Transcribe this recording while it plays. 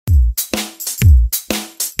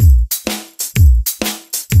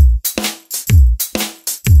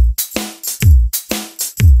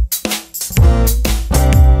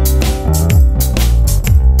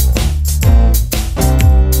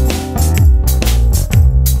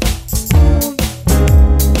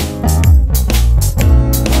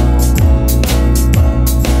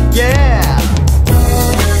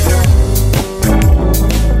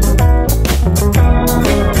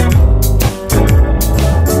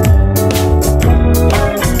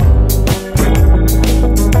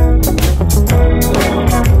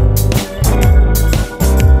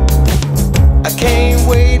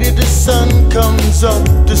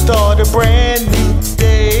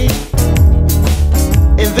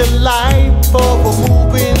life of a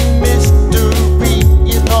moving mystery.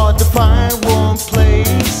 It's hard to find one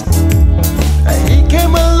place. He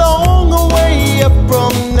came a long way up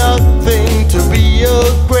from nothing to be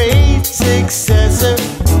a great successor.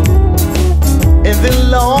 In the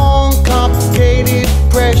long, complicated,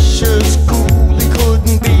 precious school, he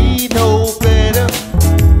couldn't be no better.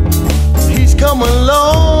 He's come along,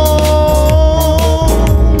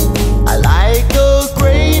 I like a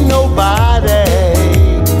great nobody.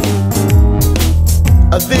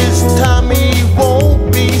 This time he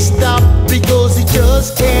won't be stopped because he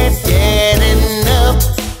just can't get enough.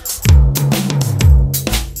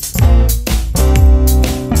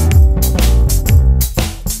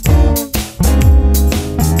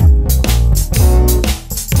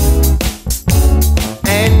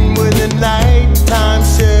 And when the nighttime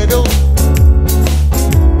settles,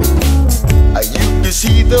 you can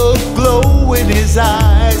see the glow in his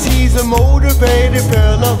eyes. He's a motivated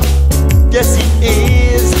fellow, yes he is.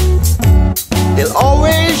 He'll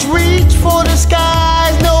always reach for the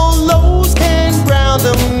skies. No lows can ground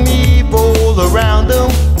him, evil around him.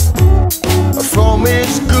 From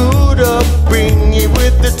his good upbringing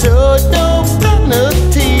with the touch of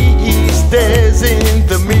vanity, he stares in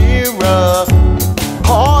the mirror,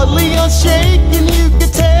 hardly unshaken. You can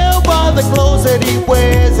tell by the clothes that he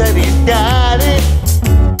wears that he's got it.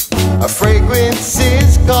 A fragrance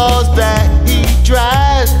is cause that he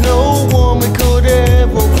drives. No woman could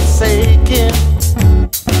ever forsake him.